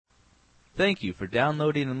Thank you for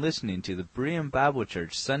downloading and listening to the Berean Bible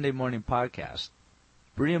Church Sunday Morning Podcast.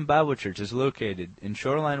 Berean Bible Church is located in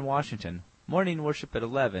Shoreline, Washington, morning worship at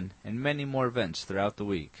 11, and many more events throughout the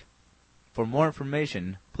week. For more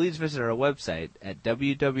information, please visit our website at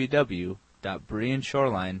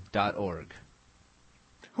www.bereanshoreline.org.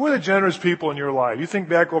 Who are the generous people in your life? You think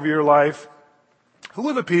back over your life, who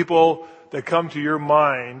are the people that come to your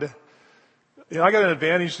mind? You know, I got an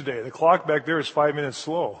advantage today. The clock back there is 5 minutes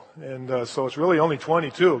slow. And so it's really only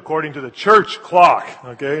 22 according to the church clock,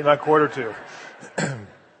 okay, not quarter to.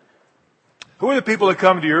 Who are the people that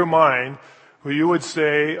come to your mind who you would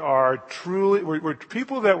say are truly, were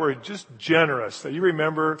people that were just generous, that you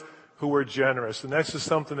remember who were generous? And that's just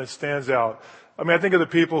something that stands out. I mean, I think of the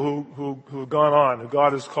people who've gone on, who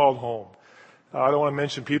God has called home. I don't want to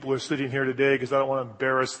mention people who are sitting here today because I don't want to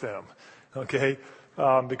embarrass them, okay?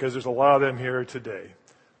 Because there's a lot of them here today.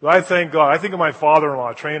 But I thank God. I think of my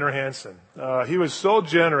father-in-law, Trainer Hansen. He was so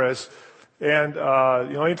generous, and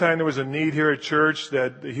anytime there was a need here at church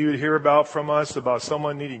that he would hear about from us, about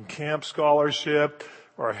someone needing camp scholarship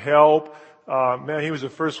or help, man, he was the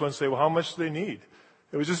first one to say, well, how much do they need?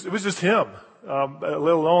 It was just him, let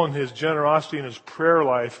alone his generosity and his prayer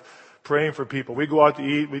life, praying for people. We go out to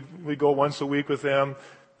eat. We go once a week with them.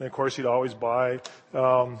 And of course, he'd always buy.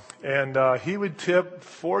 He would tip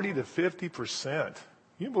 40 to 50%.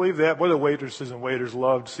 You believe that? What the waitresses and waiters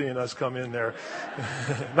loved seeing us come in there.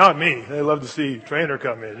 Not me. They loved to see Trainer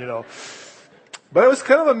come in, But it was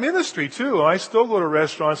kind of a ministry, too. I still go to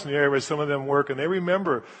restaurants in the area where some of them work, and they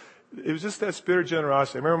remember. It was just that spirit of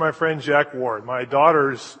generosity. I remember my friend Jack Ward, my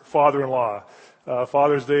daughter's father-in-law.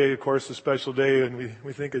 Father's Day, of course, a special day, and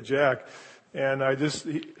we think of Jack. And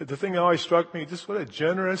the thing that always struck me, just what a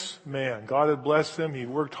generous man. God had blessed him. He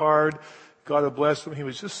worked hard. God had blessed him. He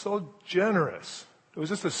was just so generous. It was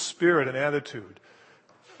just a spirit, an attitude.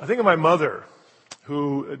 I think of my mother,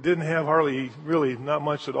 who didn't have really not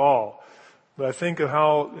much at all. But I think of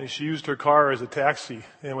how she used her car as a taxi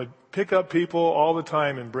and would pick up people all the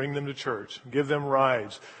time and bring them to church, give them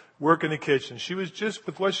rides, work in the kitchen. She was just,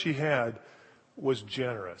 with what she had, was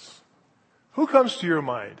generous. Who comes to your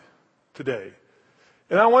mind today?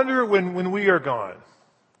 And I wonder when we are gone,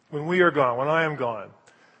 when I am gone,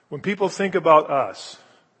 when people think about us,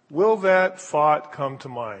 will that thought come to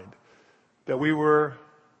mind? That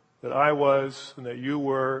I was, and that you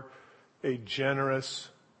were a generous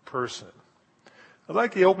person. I'd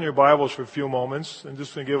like you to open your Bibles for a few moments. I'm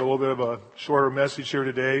just going to give a little bit of a shorter message here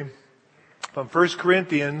today from 1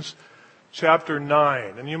 Corinthians chapter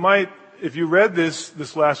 9. And you might, if you read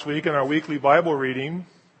this last week in our weekly Bible reading,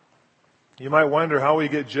 you might wonder how we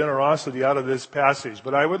get generosity out of this passage.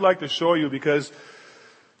 But I would like to show you, because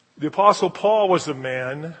the Apostle Paul was a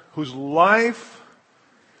man whose life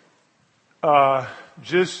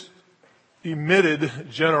just emitted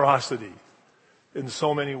generosity in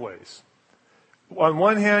so many ways. On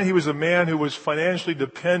one hand, he was a man who was financially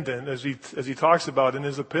dependent, as he talks about in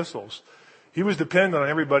his epistles. He was dependent on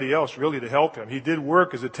everybody else, really, to help him. He did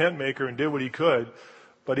work as a tent maker and did what he could.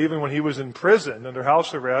 But even when he was in prison under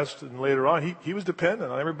house arrest and later on, he was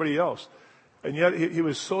dependent on everybody else. And yet he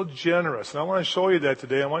was so generous. And I want to show you that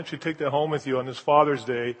today. I want you to take that home with you on this Father's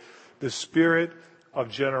Day, the spirit of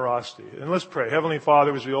generosity. And let's pray. Heavenly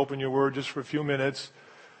Father, as we open your word just for a few minutes,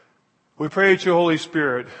 we pray that your Holy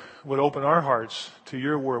Spirit would open our hearts to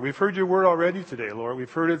your word. We've heard your word already today, Lord.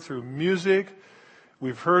 We've heard it through music.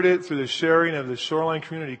 We've heard it through the sharing of the Shoreline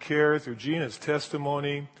Community Care, through Gina's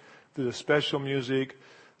testimony, through the special music.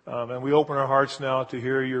 And we open our hearts now to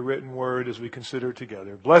hear your written word as we consider it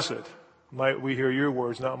together. Bless it. Might we hear your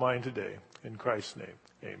words, not mine today. In Christ's name,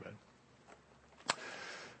 amen.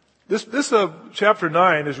 This chapter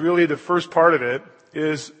 9 is really the first part of it.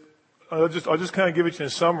 I'll just kind of give it to you in a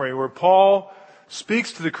summary, where Paul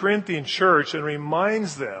speaks to the Corinthian church and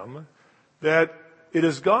reminds them that it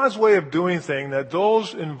is God's way of doing things, that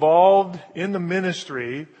those involved in the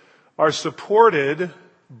ministry are supported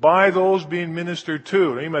by those being ministered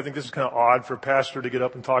to. Now, you might think this is kind of odd for a pastor to get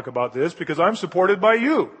up and talk about this, because I'm supported by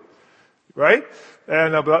you, right?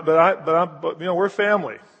 And but we're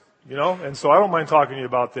family, and so I don't mind talking to you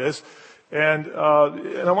about this. And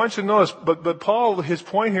I want you to notice, but Paul, his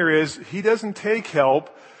point here is he doesn't take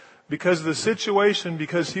help because of the situation,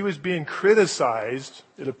 because he was being criticized,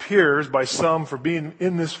 it appears, by some for being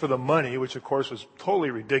in this for the money, which of course was totally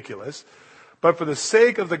ridiculous. But for the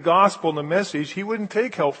sake of the gospel and the message, he wouldn't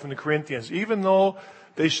take help from the Corinthians, even though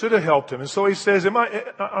they should have helped him. And so he says,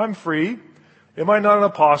 I'm free. Am I not an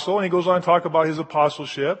apostle? And he goes on to talk about his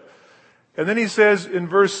apostleship. And then he says at the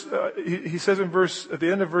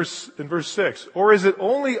end of verse 6, or is it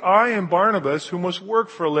only I and Barnabas who must work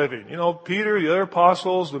for a living? You know, Peter, the other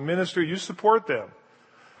apostles, the ministry, you support them.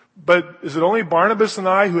 But is it only Barnabas and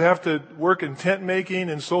I who have to work in tent making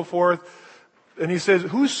and so forth? And he says,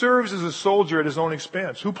 who serves as a soldier at his own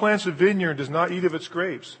expense? Who plants a vineyard and does not eat of its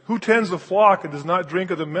grapes? Who tends the flock and does not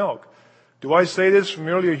drink of the milk? Do I say this from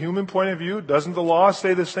merely a human point of view? Doesn't the law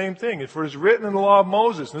say the same thing? For it is written in the law of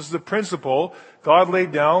Moses, and this is a principle God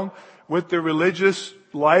laid down with the religious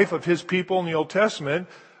life of his people in the Old Testament,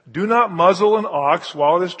 do not muzzle an ox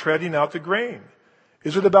while it is treading out the grain.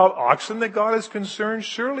 Is it about oxen that God is concerned?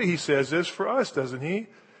 Surely he says this for us, doesn't he?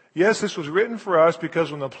 Yes, this was written for us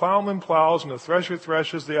because when the plowman plows and the thresher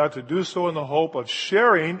threshes, they ought to do so in the hope of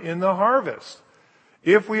sharing in the harvest.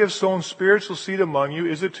 If we have sown spiritual seed among you,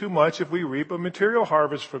 is it too much if we reap a material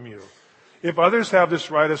harvest from you? If others have this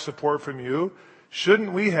right of support from you,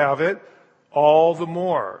 shouldn't we have it all the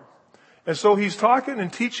more? And so he's talking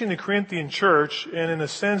and teaching the Corinthian church, and in a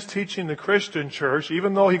sense teaching the Christian church,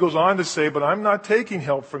 even though he goes on to say, but I'm not taking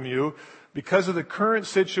help from you because of the current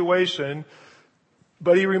situation.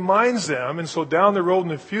 But he reminds them, and so down the road in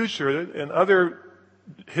the future, and other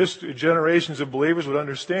generations of believers would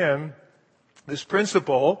understand this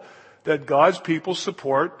principle that God's people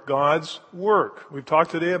support God's work. We've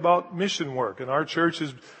talked today about mission work, and our church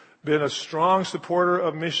has been a strong supporter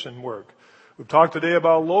of mission work. We've talked today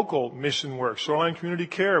about local mission work, Shoreline Community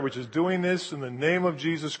Care, which is doing this in the name of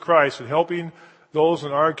Jesus Christ and helping those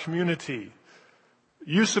in our community.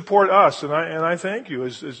 You support us, and I thank you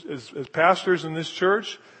as pastors in this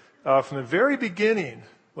church. From the very beginning,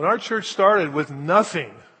 when our church started with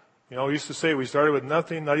nothing, you know, we used to say we started with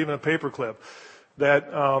nothing, not even a paperclip,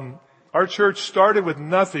 that our church started with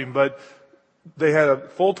nothing, but they had a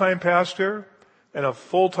full-time pastor and a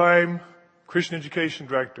full-time Christian education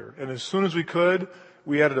director. And as soon as we could,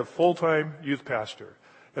 we added a full-time youth pastor.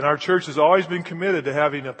 And our church has always been committed to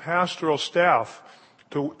having a pastoral staff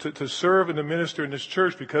to serve and to minister in this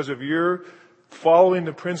church because of your following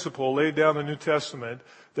the principle laid down in the New Testament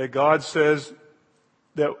that God says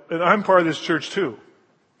that, and I'm part of this church too,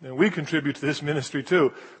 and we contribute to this ministry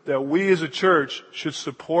too, that we as a church should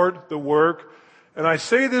support the work. And I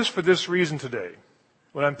say this for this reason today.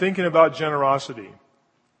 When I'm thinking about generosity,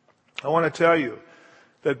 I want to tell you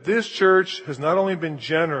that this church has not only been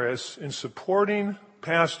generous in supporting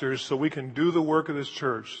pastors so we can do the work of this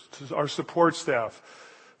church, our support staff,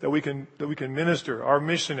 that we can minister, our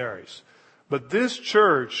missionaries, but this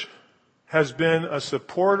church has been a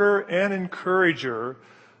supporter and encourager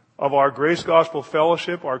of our Grace Gospel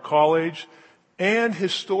Fellowship, our college, and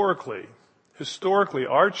historically,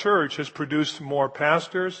 our church has produced more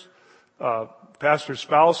pastors, pastor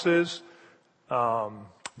spouses,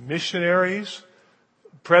 missionaries,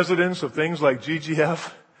 presidents of things like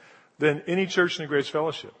GGF than any church in the Grace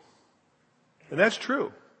Fellowship. And that's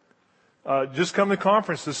true. Just come to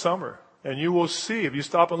conference this summer, and you will see, if you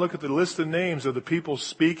stop and look at the list of names of the people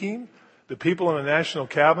speaking, the people in the national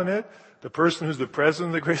cabinet, the person who's the president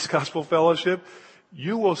of the Grace Gospel Fellowship,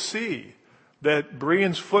 you will see that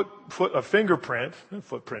Brian's fingerprint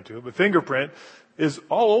is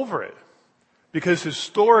all over it. Because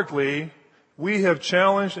historically, we have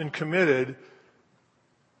challenged and committed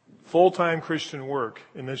full-time Christian work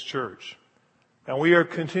in this church. And we are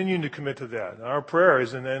continuing to commit to that. And our prayer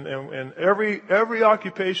is in every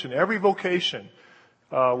occupation, every vocation,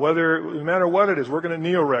 no matter what it is, working at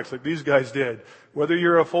Neorex like these guys did, whether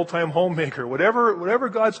you're a full-time homemaker, whatever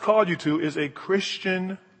God's called you to is a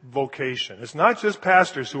Christian vocation. It's not just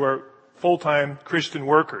pastors who are full-time Christian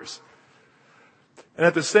workers. And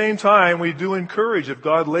at the same time, we do encourage, if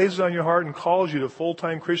God lays it on your heart and calls you to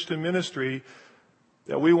full-time Christian ministry,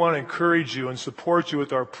 that we want to encourage you and support you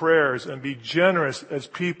with our prayers and be generous as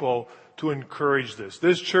people to encourage this.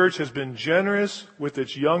 This church has been generous with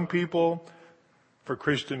its young people for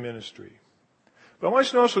Christian ministry. But I want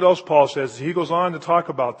you to notice what else Paul says. He goes on to talk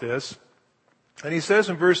about this. And he says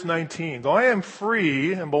in verse 19, though I am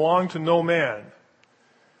free and belong to no man,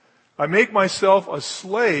 I make myself a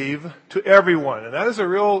slave to everyone. And that is a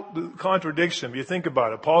real contradiction if you think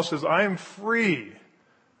about it. Paul says, I am free,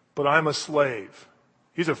 but I'm a slave.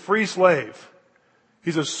 He's a free slave.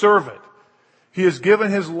 He's a servant. He has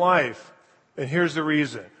given his life. And here's the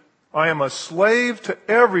reason. I am a slave to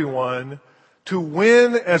everyone to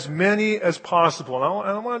win as many as possible. And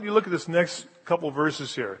I want you to look at this next couple of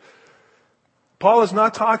verses here. Paul is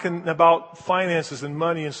not talking about finances and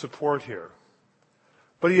money and support here.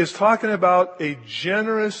 But he is talking about a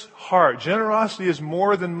generous heart. Generosity is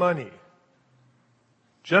more than money.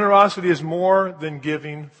 Generosity is more than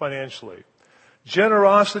giving financially.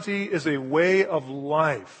 Generosity is a way of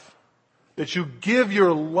life. That you give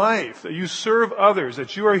your life, that you serve others,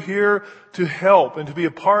 that you are here to help and to be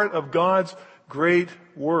a part of God's great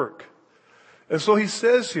work. And so he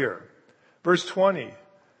says here, verse 20,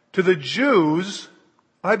 to the Jews,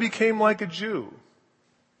 I became like a Jew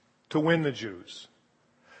to win the Jews.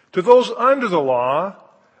 To those under the law,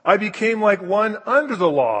 I became like one under the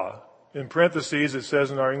law. In parentheses, it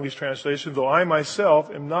says in our English translation, though I myself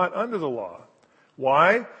am not under the law.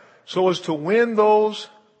 Why? So as to win those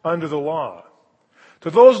under the law. To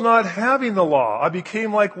those not having the law, I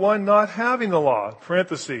became like one not having the law.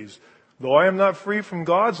 Parentheses, though I am not free from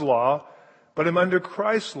God's law, but am under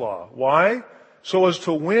Christ's law. Why? So as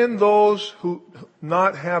to win those who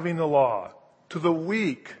not having the law. To the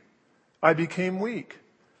weak, I became weak.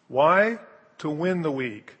 Why? To win the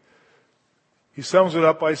weak. He sums it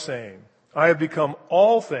up by saying, I have become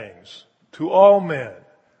all things to all men,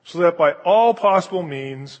 so that by all possible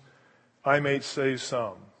means I may save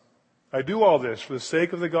some. I do all this for the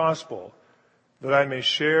sake of the gospel, that I may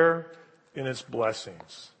share in its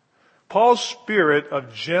blessings. Paul's spirit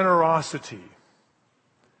of generosity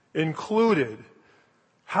included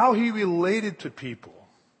how he related to people,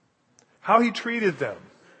 how he treated them,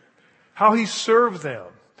 how he served them.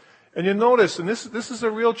 And you notice, and this is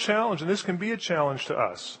a real challenge, and this can be a challenge to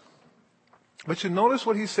us. But you notice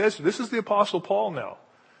what he says. This is the Apostle Paul now.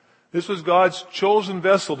 This was God's chosen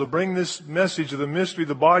vessel to bring this message of the mystery,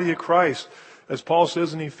 the body of Christ, as Paul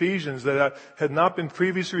says in Ephesians, that had not been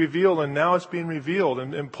previously revealed, and now it's being revealed.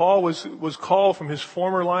 And Paul was called from his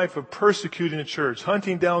former life of persecuting the church,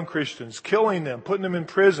 hunting down Christians, killing them, putting them in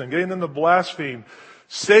prison, getting them to blaspheme,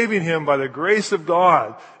 saving him by the grace of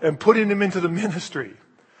God, and putting him into the ministry.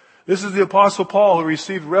 This is the Apostle Paul who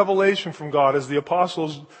received revelation from God as the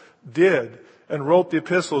apostles did, and wrote the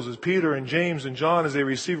epistles as Peter and James and John as they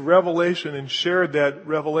received revelation and shared that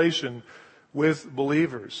revelation with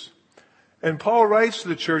believers. And Paul writes to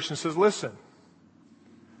the church and says, listen,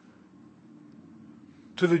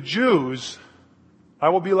 to the Jews, I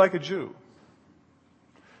will be like a Jew.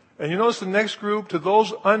 And you notice the next group, to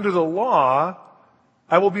those under the law,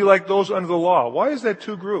 I will be like those under the law. Why is that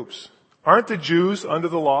two groups? Aren't the Jews under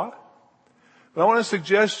the law? But I want to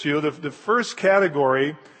suggest to you that the first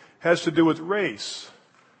category has to do with race.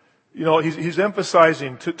 You know, he's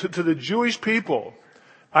emphasizing to the Jewish people,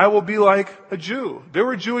 I will be like a Jew. There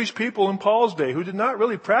were Jewish people in Paul's day who did not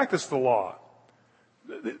really practice the law.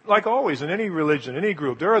 Like always in any religion, any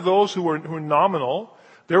group, there are those who were nominal.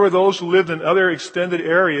 There were those who lived in other extended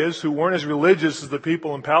areas who weren't as religious as the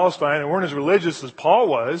people in Palestine and weren't as religious as Paul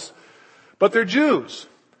was, but they're Jews.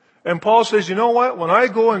 And Paul says, you know what? When I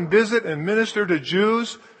go and visit and minister to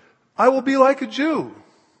Jews, I will be like a Jew.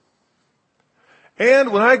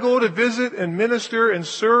 And when I go to visit and minister and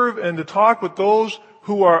serve and to talk with those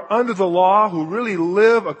who are under the law, who really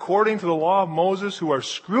live according to the law of Moses, who are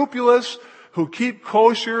scrupulous, who keep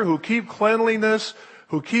kosher, who keep cleanliness,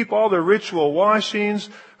 who keep all their ritual washings,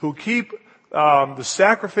 who keep the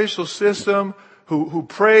sacrificial system, who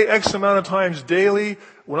pray X amount of times daily,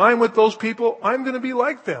 when I'm with those people, I'm going to be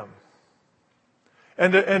like them.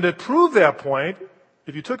 And to prove that point,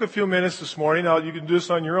 if you took a few minutes this morning, now you can do this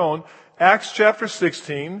on your own, Acts chapter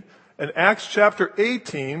 16 and Acts chapter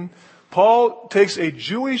 18, Paul takes a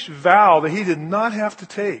Jewish vow that he did not have to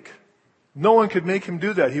take. No one could make him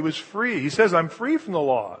do that. He was free. He says, I'm free from the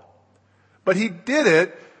law. But he did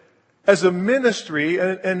it as a ministry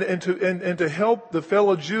and to help the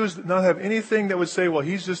fellow Jews not have anything that would say, well,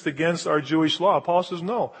 he's just against our Jewish law. Paul says,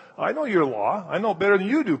 no, I know your law. I know better than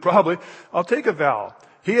you do, probably. I'll take a vow.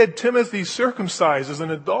 He had Timothy circumcised as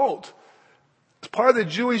an adult. It's part of the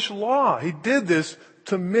Jewish law. He did this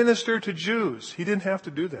to minister to Jews. He didn't have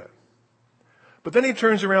to do that. But then he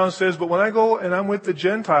turns around and says, but when I go and I'm with the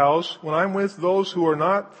Gentiles, when I'm with those who are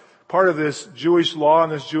not part of this Jewish law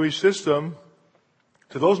and this Jewish system,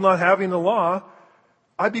 to those not having the law,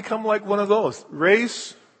 I become like one of those,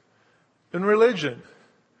 race and religion.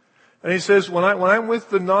 And he says, when I'm with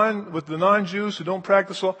the non-Jews who don't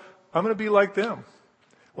practice law, I'm going to be like them.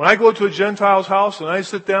 When I go to a Gentile's house and I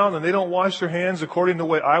sit down and they don't wash their hands according to the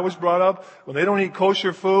way I was brought up, when they don't eat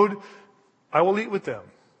kosher food, I will eat with them.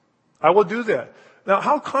 I will do that. Now,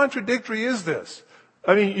 how contradictory is this?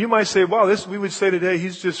 I mean, you might say, wow, we would say today,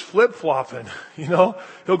 he's just flip-flopping, you know.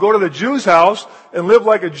 He'll go to the Jew's house and live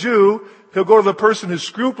like a Jew. He'll go to the person who's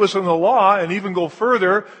scrupulous in the law and even go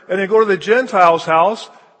further, and he'll go to the Gentile's house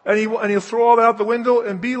and he'll throw all that out the window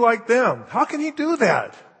and be like them. How can he do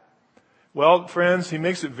that? Well, friends, he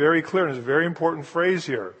makes it very clear, and there's a very important phrase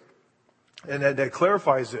here, and that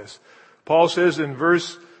clarifies this. Paul says in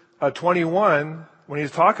verse 21, when he's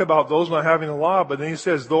talking about those not having the law, but then he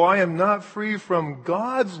says, though I am not free from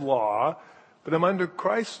God's law, but I'm under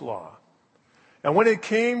Christ's law. And when it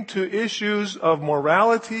came to issues of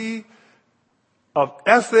morality, of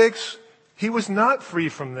ethics, he was not free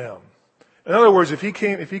from them. In other words, if he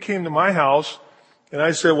came to my house and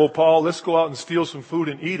I said, well, Paul, let's go out and steal some food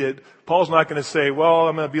and eat it, Paul's not going to say, well,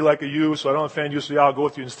 I'm going to be like you, so I don't offend you, so yeah, I'll go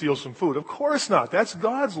with you and steal some food. Of course not. That's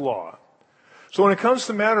God's law. So when it comes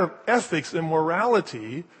to the matter of ethics and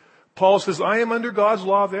morality, Paul says, I am under God's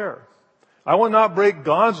law there. I will not break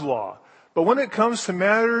God's law. But when it comes to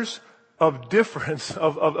matters of difference,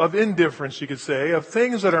 of indifference, you could say, of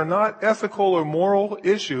things that are not ethical or moral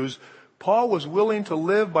issues, Paul was willing to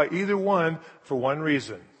live by either one for one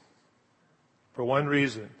reason. For one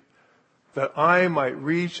reason. That I might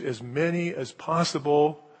reach as many as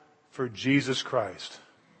possible for Jesus Christ.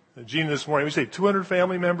 Gina, this morning, we say 200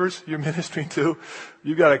 family members you're ministering to.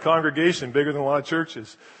 You've got a congregation bigger than a lot of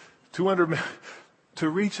churches. 200, to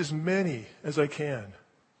reach as many as I can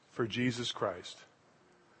for Jesus Christ.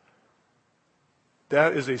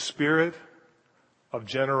 That is a spirit of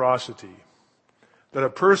generosity. That a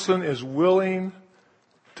person is willing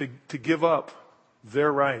to give up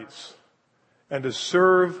their rights and to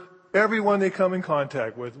serve everyone they come in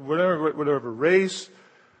contact with, whatever race,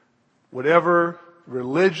 whatever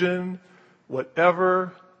religion,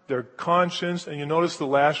 whatever their conscience. And you notice the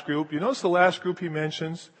last group. You notice the last group he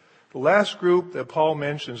mentions? The last group that Paul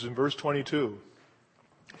mentions in verse 22.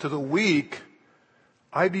 To the weak,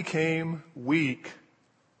 I became weak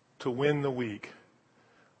to win the weak.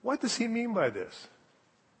 What does he mean by this?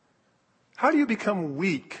 How do you become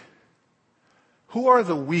weak? Who are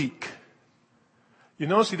the weak? You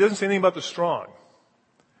notice he doesn't say anything about the strong.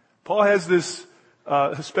 Paul has this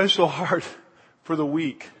special heart for the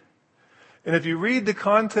weak. And if you read the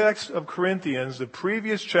context of Corinthians, the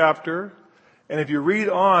previous chapter, and if you read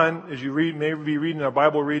on, as you read, maybe reading our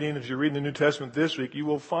Bible reading, as you read in the New Testament this week, you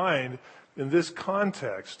will find in this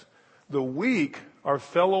context, the weak are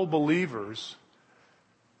fellow believers,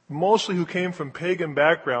 mostly who came from pagan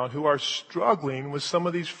background, who are struggling with some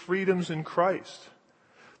of these freedoms in Christ.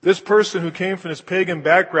 This person who came from this pagan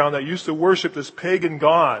background that used to worship this pagan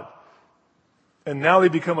god, and now they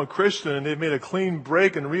become a Christian and they've made a clean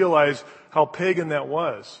break and realize how pagan that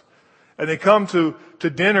was. And they come to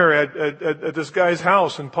dinner at this guy's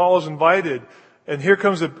house, and Paul is invited, and here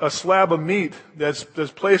comes a slab of meat that's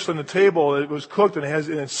placed on the table. It was cooked and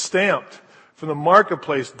it's stamped from the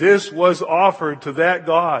marketplace. This was offered to that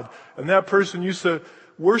god, and that person used to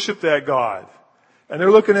worship that god. And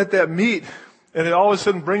they're looking at that meat, and it all of a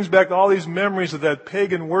sudden brings back all these memories of that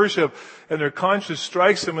pagan worship, and their conscience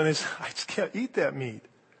strikes them, and they say, I just can't eat that meat.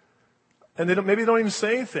 And maybe they don't even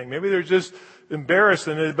say anything. Maybe they're just embarrassed.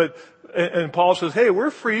 And Paul says, hey, we're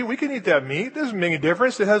free. We can eat that meat. It doesn't make any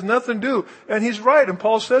difference. It has nothing to do. And he's right. And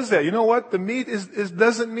Paul says that. You know what? The meat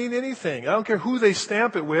doesn't mean anything. I don't care who they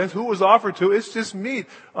stamp it with, who it was offered to. It's just meat.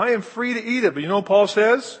 I am free to eat it. But you know what Paul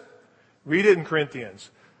says? Read it in Corinthians.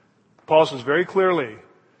 Paul says very clearly,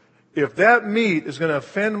 if that meat is going to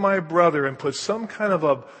offend my brother and put some kind of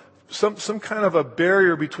a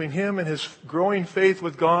barrier between him and his growing faith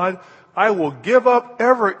with God, I will give up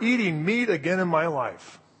ever eating meat again in my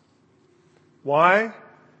life. Why?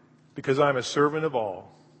 Because I'm a servant of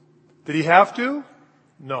all. Did he have to?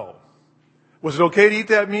 No. Was it okay to eat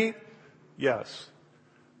that meat? Yes.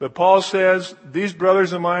 But Paul says, these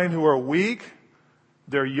brothers of mine who are weak,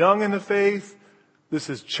 they're young in the faith, this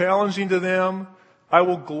is challenging to them, I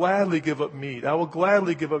will gladly give up meat. I will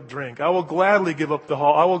gladly give up drink. I will gladly give up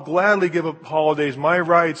I will gladly give up holidays, my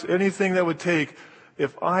rights, anything that would take,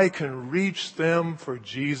 if I can reach them for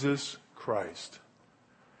Jesus Christ.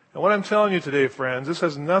 And what I'm telling you today, friends, this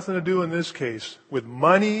has nothing to do in this case with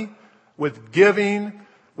money, with giving,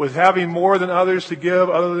 with having more than others to give,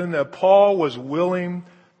 other than that Paul was willing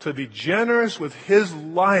to be generous with his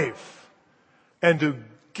life and to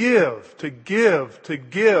give,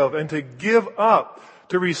 and to give up,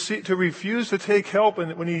 to refuse to take help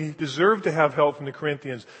when he deserved to have help from the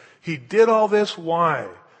Corinthians. He did all this. Why?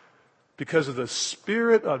 Because of the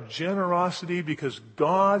spirit of generosity, because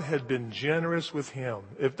God had been generous with him.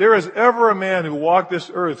 If there is ever a man who walked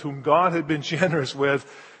this earth whom God had been generous with,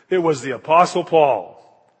 it was the Apostle Paul.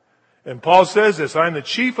 And Paul says this, I am the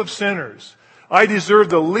chief of sinners. I deserve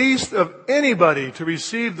the least of anybody to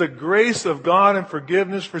receive the grace of God and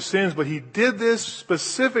forgiveness for sins. But he did this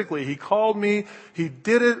specifically. He called me. He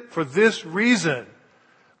did it for this reason,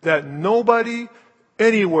 that nobody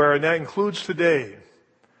anywhere, and that includes today,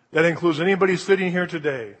 that includes anybody sitting here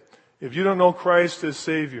today, if you don't know Christ as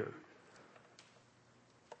Savior,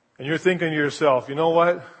 and you're thinking to yourself, you know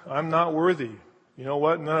what? I'm not worthy You know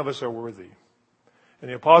what? None of us are worthy. And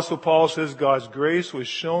the Apostle Paul says, God's grace was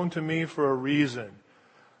shown to me for a reason.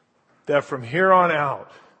 That from here on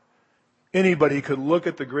out, anybody could look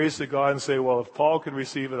at the grace of God and say, well, if Paul could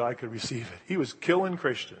receive it, I could receive it. He was killing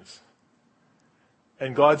Christians.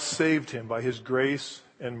 And God saved him by His grace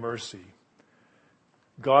and mercy.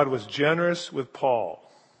 God was generous with Paul.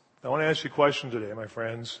 I want to ask you a question today, my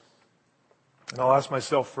friends. And I'll ask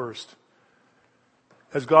myself first.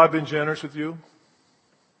 Has God been generous with you?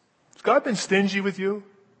 Has God been stingy with you?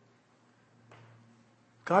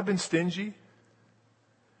 God been stingy?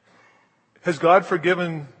 Has God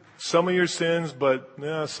forgiven some of your sins, but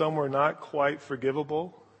some were not quite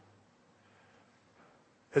forgivable?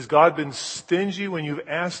 Has God been stingy when you've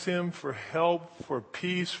asked Him for help, for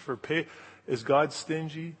peace, for pay? Is God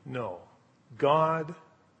stingy? No. God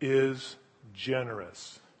is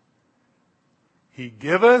generous. He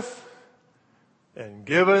giveth and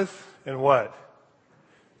giveth and what?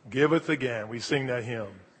 Giveth again. We sing that hymn.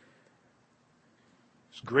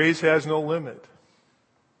 His grace has no limit,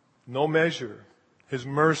 no measure. His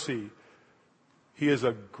mercy. He is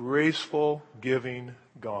a graceful, giving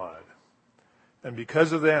God. And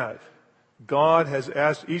because of that, God has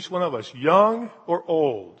asked each one of us, young or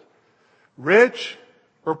old, rich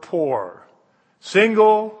or poor,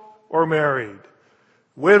 single or married,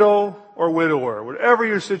 widow or widower, whatever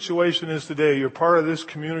your situation is today, you're part of this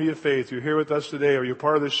community of faith, you're here with us today, or you're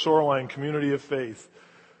part of this Shoreline community of faith.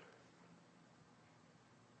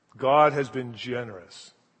 God has been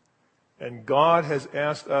generous. And God has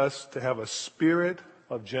asked us to have a spirit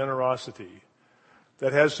of generosity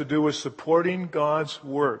that has to do with supporting God's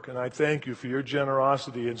work. And I thank you for your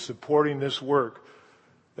generosity in supporting this work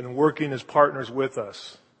and working as partners with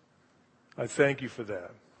us. I thank you for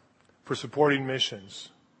that. For supporting missions,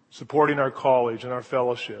 supporting our college and our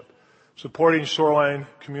fellowship, supporting Shoreline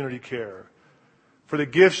Community Care. For the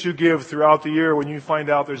gifts you give throughout the year when you find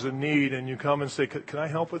out there's a need and you come and say, can I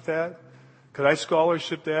help with that? Could I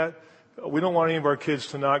scholarship that? We don't want any of our kids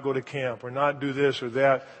to not go to camp or not do this or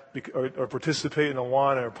that or participate in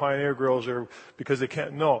Awana or Pioneer Girls or because they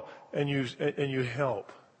can't. No. And you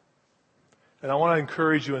help. And I want to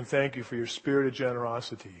encourage you and thank you for your spirit of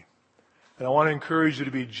generosity. And I want to encourage you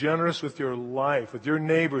to be generous with your life, with your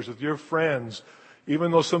neighbors, with your friends,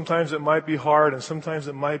 even though sometimes it might be hard and sometimes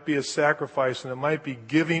it might be a sacrifice and it might be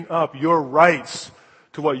giving up your rights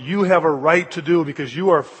to what you have a right to do because you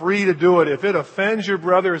are free to do it. If it offends your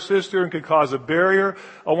brother or sister and could cause a barrier,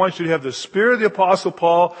 I want you to have the spirit of the Apostle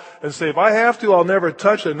Paul and say, if I have to, I'll never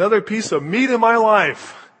touch another piece of meat in my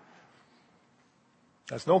life.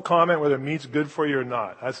 That's no comment whether meat's good for you or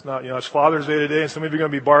not. That's not, it's Father's Day today and some of you are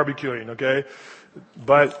going to be barbecuing, okay?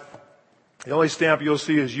 But the only stamp you'll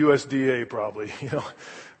see is USDA probably,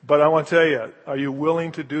 But I want to tell you, are you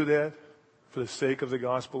willing to do that for the sake of the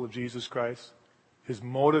gospel of Jesus Christ? His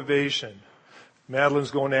motivation.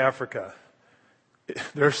 Madeline's going to Africa.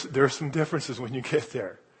 There are some differences when you get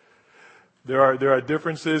there. There are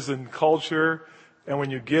differences in culture, and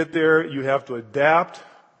when you get there, you have to adapt.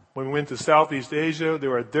 When we went to Southeast Asia,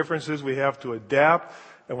 there are differences we have to adapt.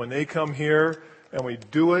 And when they come here, and we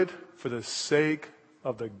do it for the sake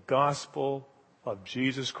of the gospel of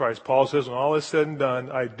Jesus Christ. Paul says, when all is said and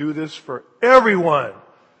done, I do this for everyone,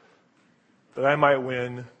 that I might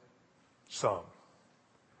win some.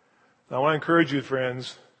 I want to encourage you,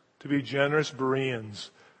 friends, to be generous Bereans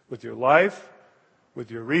with your life,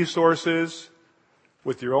 with your resources,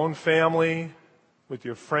 with your own family, with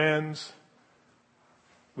your friends,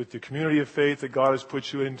 with the community of faith that God has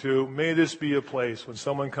put you into. May this be a place when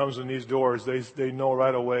someone comes in these doors, they know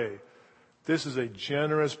right away, this is a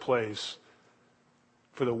generous place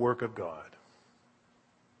for the work of God.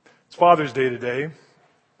 It's Father's Day today,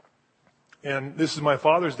 and this is my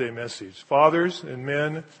Father's Day message. Fathers and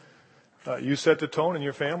men, you set the tone in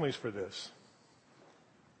your families for this.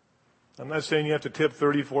 I'm not saying you have to tip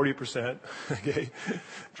 30, 40%. Okay?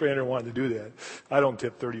 Trainer wanted to do that. I don't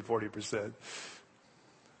tip 30, 40%.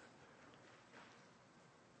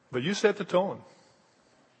 But you set the tone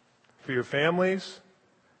for your families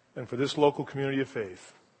and for this local community of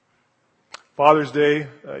faith. Father's Day,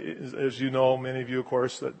 as you know, many of you, of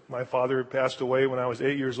course, that my father passed away when I was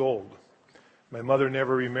 8 years old. My mother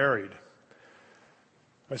never remarried.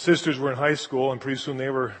 My sisters were in high school, and pretty soon they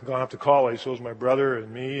were gone up to college. So it was my brother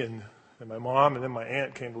and me and my mom, and then my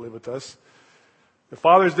aunt came to live with us. The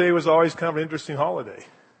Father's Day was always kind of an interesting holiday.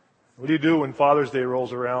 What do you do when Father's Day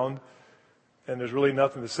rolls around and there's really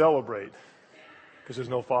nothing to celebrate because there's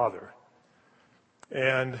no father?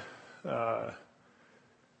 And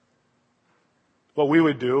what we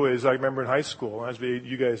would do is, I remember in high school, as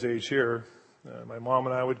you guys age here, my mom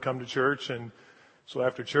and I would come to church, and So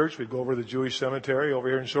after church, we'd go over to the Jewish cemetery over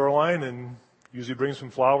here in Shoreline and usually bring some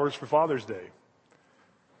flowers for Father's Day.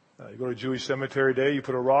 You go to Jewish Cemetery Day, you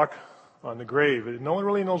put a rock on the grave. No one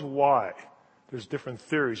really knows why. There's different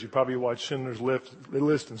theories. You probably watched Schindler's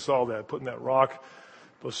List and saw that, putting that rock,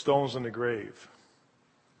 those stones in the grave.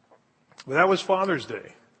 But that was Father's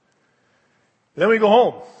Day. Then we go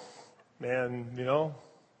home. And, we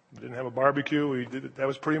didn't have a barbecue. That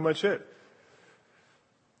was pretty much it.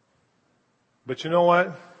 But you know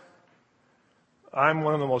what? I'm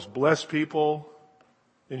one of the most blessed people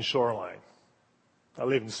in Shoreline. I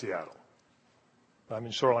live in Seattle. I'm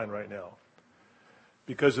in Shoreline right now.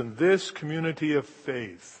 Because in this community of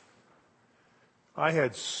faith, I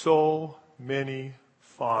had so many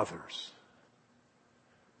fathers.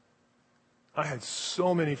 I had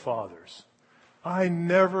so many fathers. I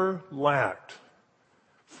never lacked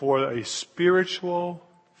for a spiritual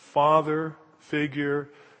father figure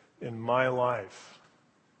in my life.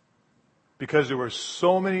 Because there were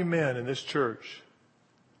so many men in this church,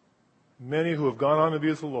 many who have gone on to be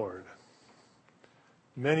with the Lord,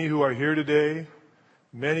 many who are here today,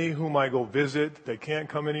 many whom I go visit that can't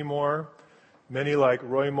come anymore, many like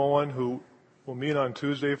Roy Moen, who will meet on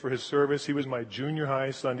Tuesday for his service. He was my junior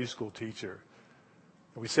high Sunday school teacher.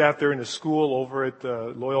 We sat there in the school over at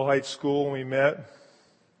the Loyal Heights School when we met.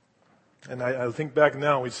 And I think back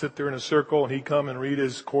now, we'd sit there in a circle and he'd come and read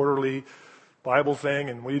his quarterly Bible thing,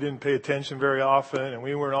 and we didn't pay attention very often, and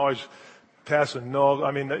we weren't always passing notes.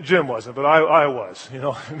 I mean, Jim wasn't, but I was.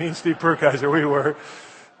 Me and Steve Perkeiser, we were.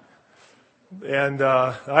 And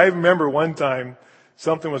I remember one time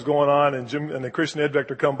something was going on, and Jim and the Christian ed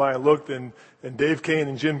director come by and looked, and Dave Kane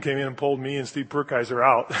and Jim came in and pulled me and Steve Perkeiser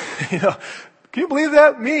out. Can you believe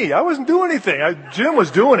that? Me, I wasn't doing anything. Jim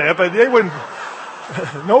was doing it, but they wouldn't.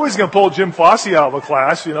 Nobody's going to pull Jim Fosse out of a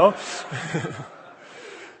class,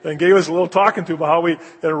 And gave us a little talking to about how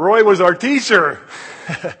and Roy was our teacher.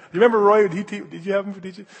 You remember Roy? Did you have him for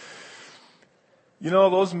teaching?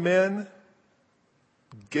 Those men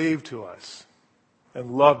gave to us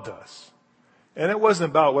and loved us. And it wasn't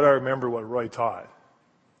about what I remember what Roy taught.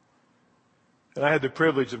 And I had the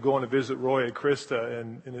privilege of going to visit Roy at Krista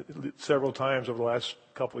and several times over the last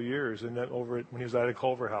couple of years, and then when he was at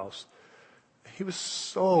Culver House. He was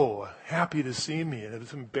so happy to see me, and it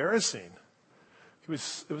was embarrassing. It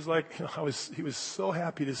was like, he was so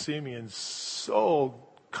happy to see me and so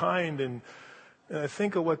kind, and I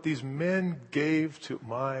think of what these men gave to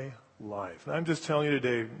my life. And I'm just telling you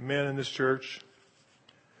today, men in this church,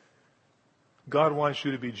 God wants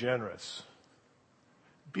you to be generous.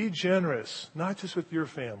 Be generous, not just with your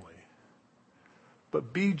family,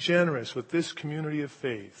 but be generous with this community of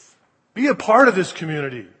faith. Be a part of this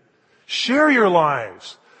community. Share your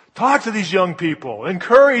lives. Talk to these young people.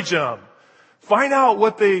 Encourage them. Find out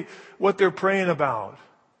what they're praying about.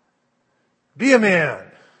 Be a man.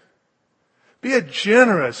 Be a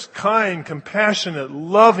generous, kind, compassionate,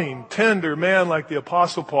 loving, tender man like the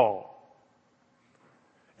Apostle Paul.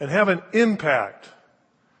 And have an impact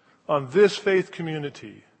on this faith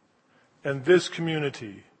community and this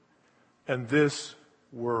community and this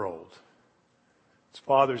world. It's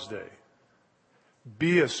Father's Day.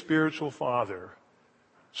 Be a spiritual father.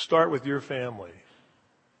 Start with your family.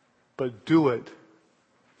 But do it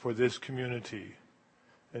for this community.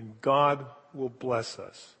 And God will bless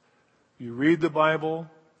us. You read the Bible,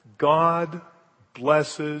 God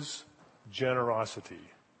blesses generosity.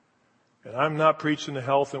 And I'm not preaching the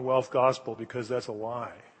health and wealth gospel because that's a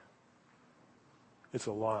lie. It's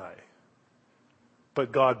a lie.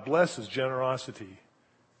 But God blesses generosity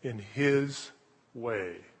in His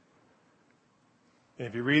way. And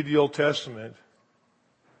if you read the Old Testament,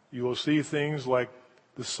 you will see things like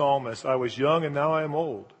the psalmist, I was young and now I am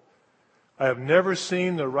old. I have never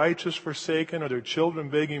seen the righteous forsaken or their children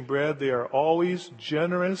begging bread. They are always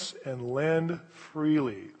generous and lend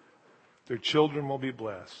freely. Their children will be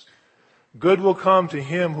blessed. Good will come to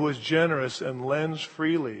him who is generous and lends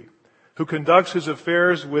freely, who conducts his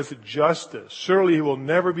affairs with justice. Surely he will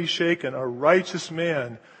never be shaken. A righteous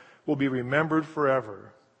man will be remembered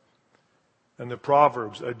forever. And the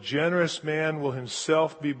Proverbs, a generous man will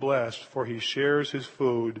himself be blessed, for he shares his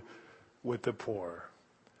food with the poor.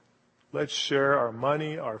 Let's share our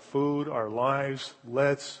money, our food, our lives.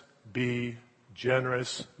 Let's be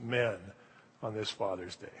generous men on this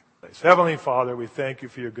Father's Day. Heavenly Father, we thank you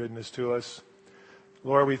for your goodness to us.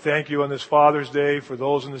 Lord, we thank you on this Father's Day for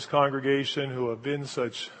those in this congregation who have been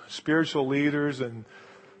such spiritual leaders, and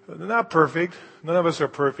they're not perfect. None of us are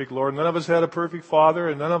perfect, Lord. None of us had a perfect father,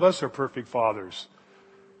 and none of us are perfect fathers.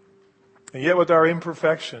 And yet with our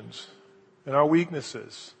imperfections and our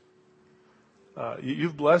weaknesses,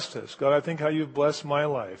 You've blessed us. God, I think how you've blessed my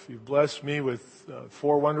life. You've blessed me with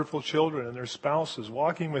 4 wonderful children and their spouses,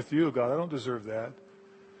 walking with you. God, I don't deserve that.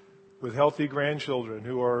 With healthy grandchildren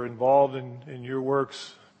who are involved in your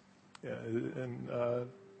works and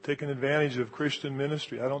taking advantage of Christian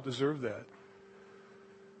ministry. I don't deserve that.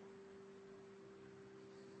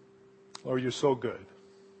 Lord, you're so good.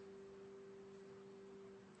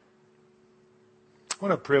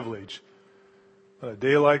 What a privilege on a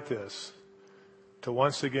day like this to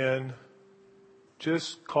once again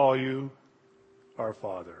just call you our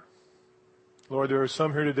Father. Lord, there are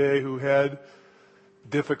some here today who had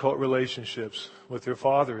difficult relationships with their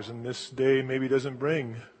fathers, and this day maybe doesn't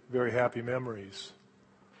bring very happy memories.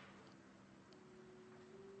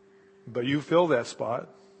 But you fill that spot.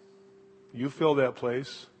 You fill that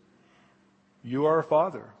place. You are our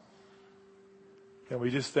Father. And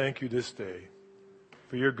we just thank you this day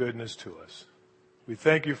for your goodness to us. We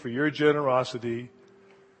thank you for your generosity,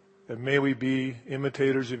 and may we be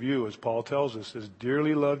imitators of you, as Paul tells us, as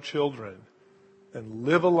dearly loved children, and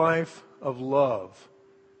live a life of love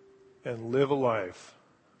and live a life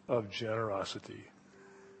of generosity.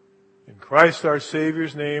 In Christ our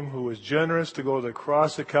Savior's name, who was generous to go to the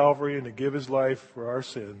cross of Calvary and to give his life for our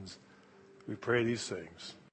sins, we pray these things.